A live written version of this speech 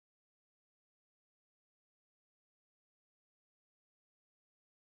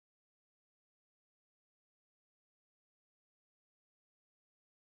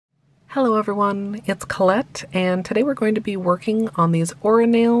Hello everyone, it's Colette, and today we're going to be working on these Aura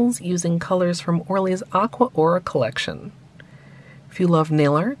nails using colors from Orly's Aqua Aura collection. If you love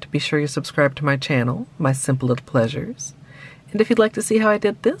nail art, be sure you subscribe to my channel, My Simple Little Pleasures. And if you'd like to see how I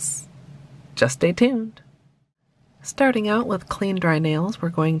did this, just stay tuned. Starting out with clean dry nails, we're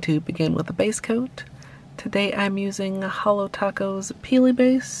going to begin with a base coat. Today I'm using Holo Taco's Peely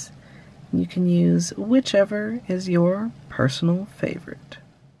Base. You can use whichever is your personal favorite.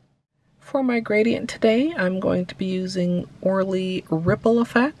 For my gradient today, I'm going to be using Orly Ripple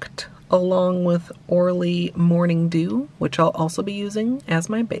Effect along with Orly Morning Dew, which I'll also be using as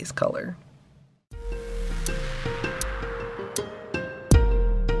my base color.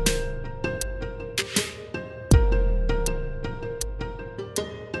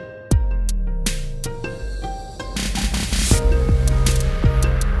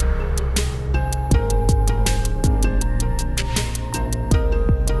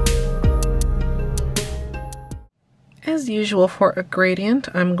 As usual for a gradient,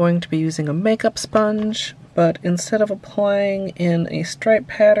 I'm going to be using a makeup sponge, but instead of applying in a stripe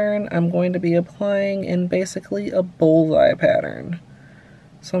pattern, I'm going to be applying in basically a bullseye pattern.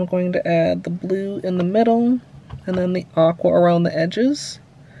 So I'm going to add the blue in the middle, and then the aqua around the edges.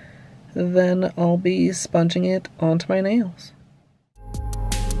 Then I'll be sponging it onto my nails.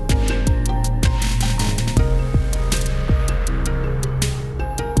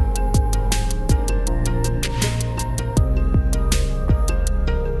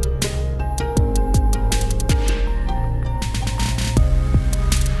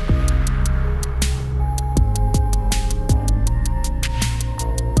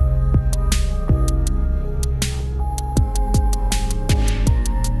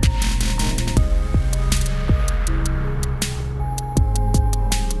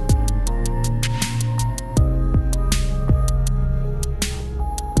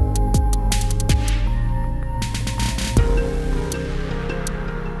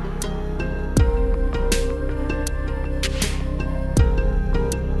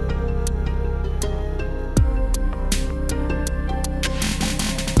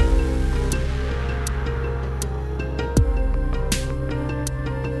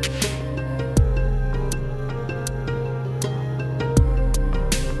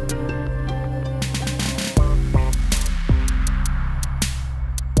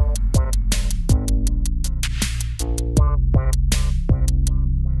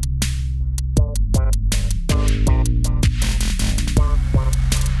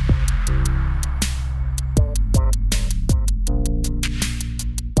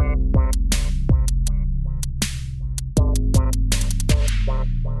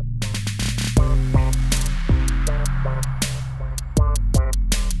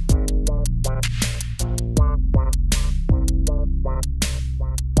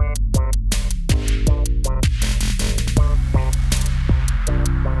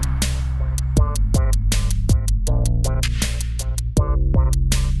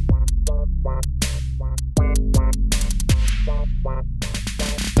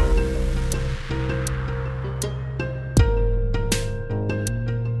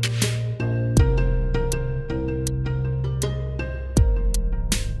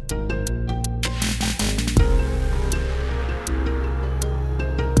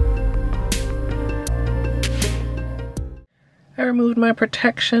 I removed my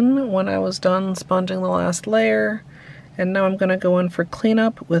protection when I was done sponging the last layer, and now I'm going to go in for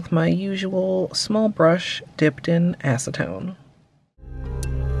cleanup with my usual small brush dipped in acetone.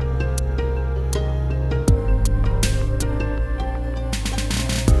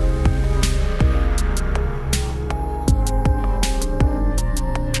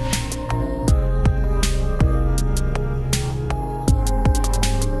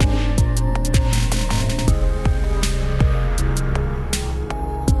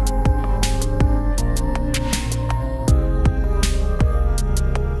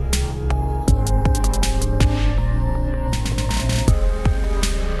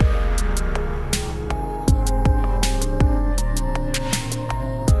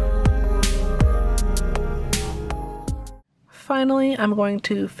 Finally, I'm going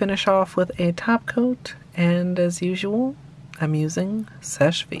to finish off with a top coat, and as usual, I'm using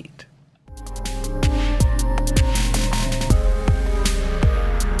Sèche Vite.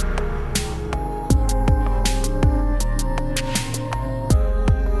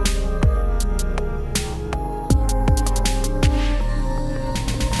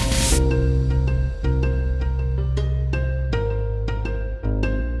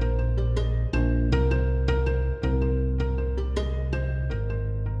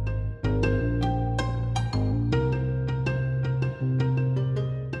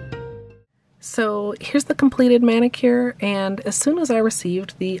 So here's the completed manicure, and as soon as I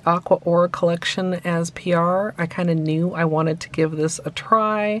received the Aqua Aura collection as PR, I kind of knew I wanted to give this a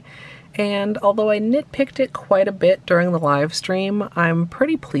try, and although I nitpicked it quite a bit during the live stream, I'm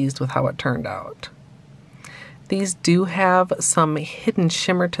pretty pleased with how it turned out. These do have some hidden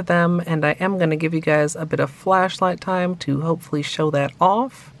shimmer to them, and I am going to give you guys a bit of flashlight time to hopefully show that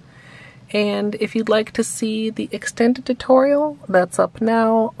off. And if you'd like to see the extended tutorial, that's up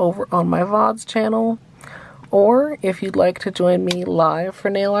now over on my VODs channel. Or if you'd like to join me live for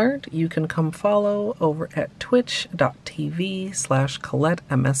nail art, you can come follow over at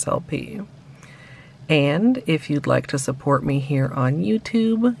twitch.tv/ColetteMSLP. And if you'd like to support me here on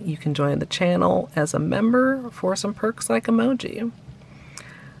YouTube, you can join the channel as a member for some perks like emoji.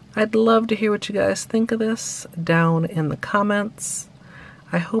 I'd love to hear what you guys think of this down in the comments.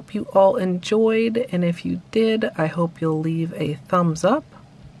 I hope you all enjoyed, and if you did, I hope you'll leave a thumbs up.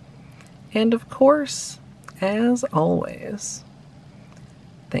 And of course, as always,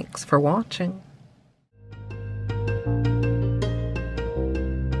 thanks for watching.